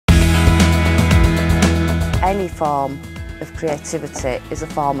Any form of creativity is a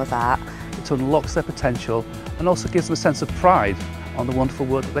form of art. It unlocks their potential and also gives them a sense of pride on the wonderful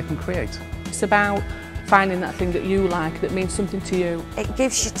work that they can create. It's about finding that thing that you like, that means something to you. It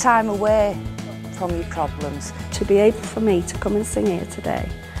gives you time away from your problems. To be able for me to come and sing here today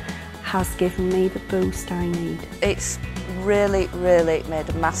has given me the boost I need. It's really made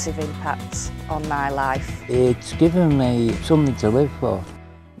a massive impact on my life. It's given me something to live for.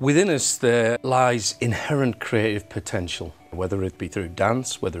 Within us there lies inherent creative potential, whether it be through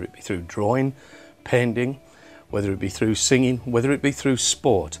dance, whether it be through drawing, painting, whether it be through singing, whether it be through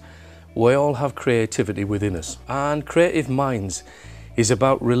sport. We all have creativity within us, and Creative Minds is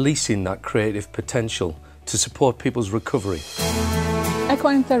about releasing that creative potential to support people's recovery.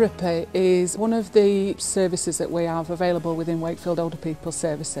 Equine therapy is one of the services that we have available within Wakefield Older People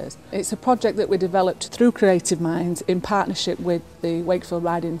Services. It's a project that we developed through Creative Minds in partnership with the Wakefield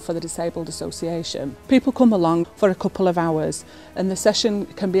Riding for the Disabled Association. People come along for a couple of hours and the session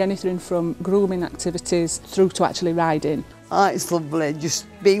can be anything from grooming activities through to actually riding. Oh, it's lovely, just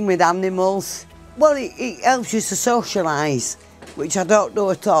being with animals. Well, it helps you to socialise, which I don't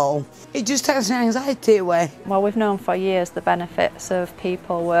do at all. It just takes the anxiety away. Well, we've known for years the benefits of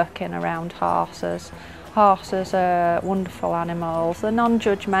people working around horses. Horses are wonderful animals, they're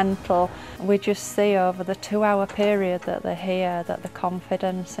non-judgmental. We just see over the 2-hour period that they're here that the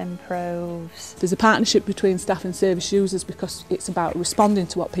confidence improves. There's a partnership between staff and service users because it's about responding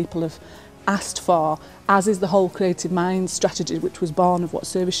to what people have asked for, as is the whole Creative Minds strategy, which was born of what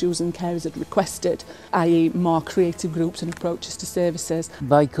service users and carers had requested, i.e. more creative groups and approaches to services.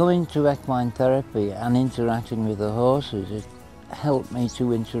 By coming to equine therapy and interacting with the horses, it helped me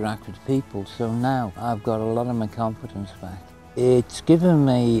to interact with people, so now I've got a lot of my confidence back. It's given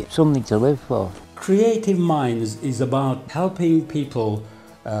me something to live for. Creative Minds is about helping people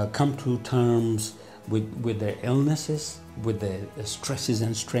come to terms with their illnesses, with their stresses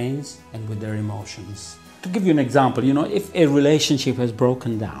and strains, and with their emotions. To give you an example, if a relationship has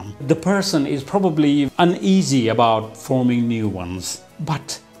broken down, the person is probably uneasy about forming new ones.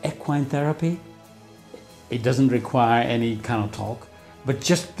 But equine therapy, it doesn't require any kind of talk, but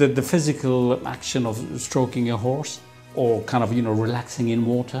just the physical action of stroking a horse or kind of, relaxing in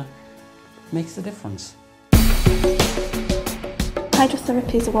water makes a difference.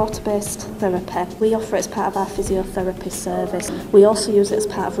 Hydrotherapy is a water-based therapy. We offer it as part of our physiotherapy service. We also use it as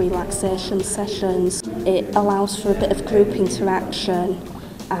part of relaxation sessions. It allows for a bit of group interaction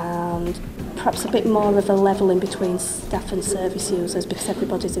and perhaps a bit more of a level in between staff and service users because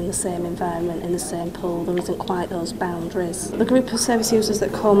everybody's in the same environment, in the same pool. There isn't quite those boundaries. The group of service users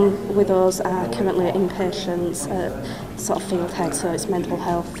that come with us are currently inpatients at sort of Fieldhead, so it's mental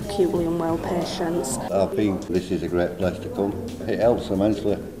health, acutely unwell patients. I think this is a great place to come. It helps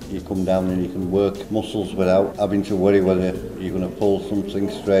immensely. You come down and you can work muscles without having to worry whether you're going to pull something,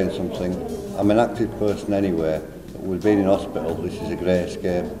 strain something. I'm an active person anyway. With being in hospital, this is a great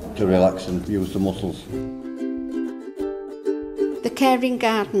escape to relax and use the muscles. The Caring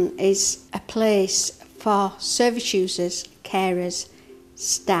Garden is a place for service users, carers,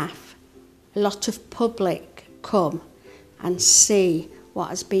 staff. A lot of public come and see what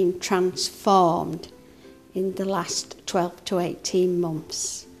has been transformed in the last 12 to 18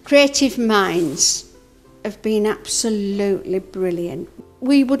 months. Creative Minds have been absolutely brilliant.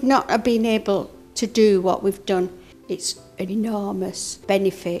 We would not have been able to do what we've done. It's an enormous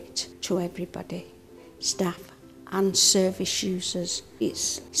benefit to everybody, staff and service users.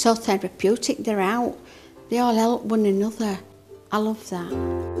 It's so therapeutic, they're out, they all help one another. I love that.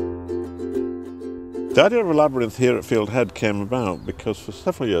 The idea of a labyrinth here at Fieldhead came about because for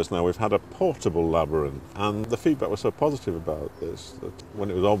several years now we've had a portable labyrinth, and the feedback was so positive about this that when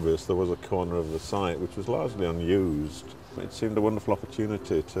it was obvious there was a corner of the site which was largely unused, it seemed a wonderful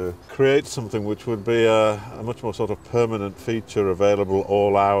opportunity to create something which would be a much more sort of permanent feature available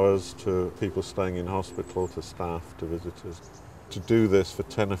all hours to people staying in hospital, to staff, to visitors. To do this for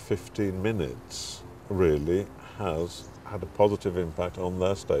 10 or 15 minutes really has had a positive impact on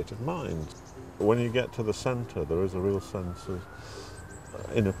their state of mind. When you get to the centre, there is a real sense of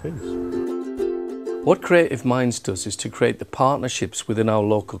inner peace. What Creative Minds does is to create the partnerships within our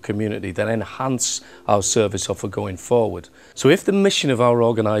local community that enhance our service offer going forward. So if the mission of our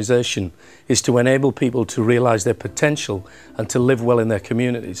organisation is to enable people to realise their potential and to live well in their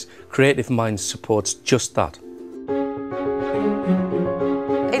communities, Creative Minds supports just that.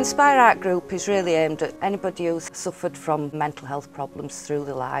 Inspire Art Group is really aimed at anybody who's suffered from mental health problems through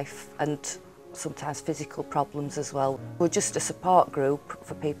their life and sometimes physical problems as well. We're just a support group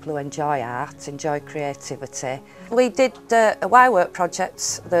for people who enjoy art, enjoy creativity. We did a wire work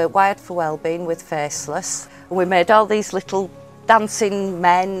project, the Wired for Wellbeing with Faceless, and we made all these little dancing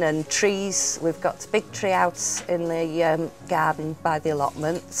men and trees. We've got big tree outs in the garden by the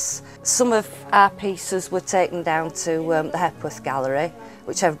allotments. Some of our pieces were taken down to the Hepworth Gallery,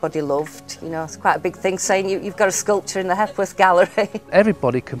 which everybody loved. You know, it's quite a big thing saying you've got a sculpture in the Hepworth Gallery.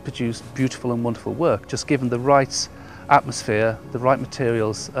 Everybody can produce beautiful and wonderful work, just given the right atmosphere, the right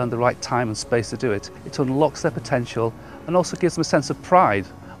materials and the right time and space to do it. It unlocks their potential and also gives them a sense of pride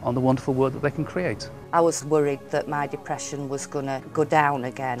on the wonderful work that they can create. I was worried that my depression was going to go down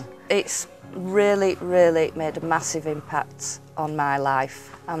again. It's really made a massive impact on my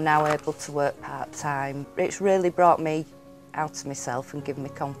life. I'm now able to work part-time. It's really brought me out of myself and given me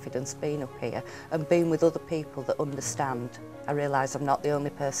confidence being up here and being with other people that understand. I realise I'm not the only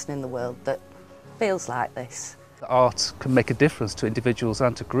person in the world that feels like this. Art can make a difference to individuals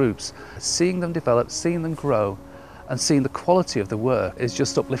and to groups. Seeing them develop, seeing them grow and seeing the quality of the work is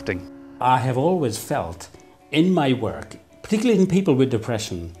just uplifting. I have always felt in my work, particularly in people with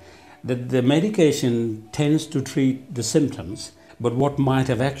depression, that the medication tends to treat the symptoms, but what might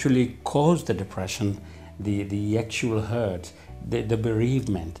have actually caused the depression, the actual hurt, the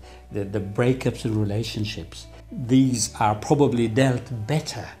bereavement, the breakups in relationships, these are probably dealt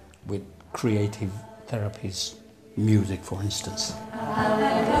better with creative therapies, music for instance.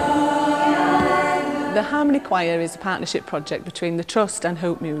 The Harmony Choir is a partnership project between the Trust and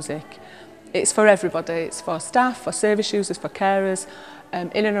Hoot Music. It's for everybody, it's for staff, for service users, for carers,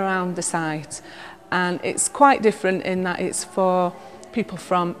 in and around the site. And it's quite different in that it's for people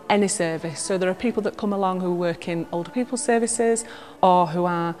from any service. So there are people that come along who work in older people's services or who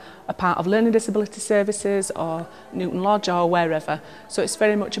are a part of learning disability services or Newton Lodge or wherever. So it's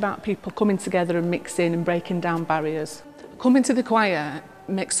very much about people coming together and mixing and breaking down barriers. Coming to the choir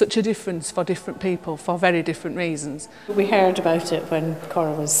makes such a difference for different people for very different reasons. We heard about it when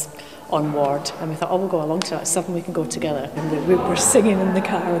Cora was on ward and we thought, oh, we'll go along to that, it's something we can go together. And we were singing in the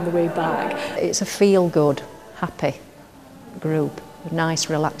car on the way back. It's a feel-good, happy group, a nice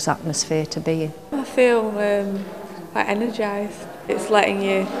relaxed atmosphere to be in. I feel quite energised. It's letting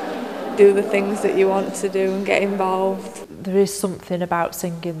you do the things that you want to do and get involved. There is something about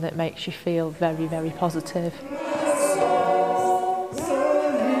singing that makes you feel very positive.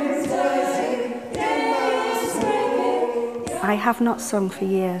 I have not sung for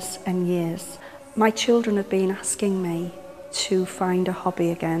years and years. My children have been asking me to find a hobby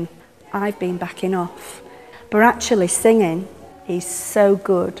again. I've been backing off. But actually singing is so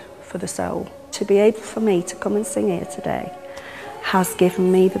good for the soul. To be able for me to come and sing here today has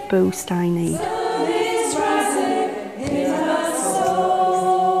given me the boost I need.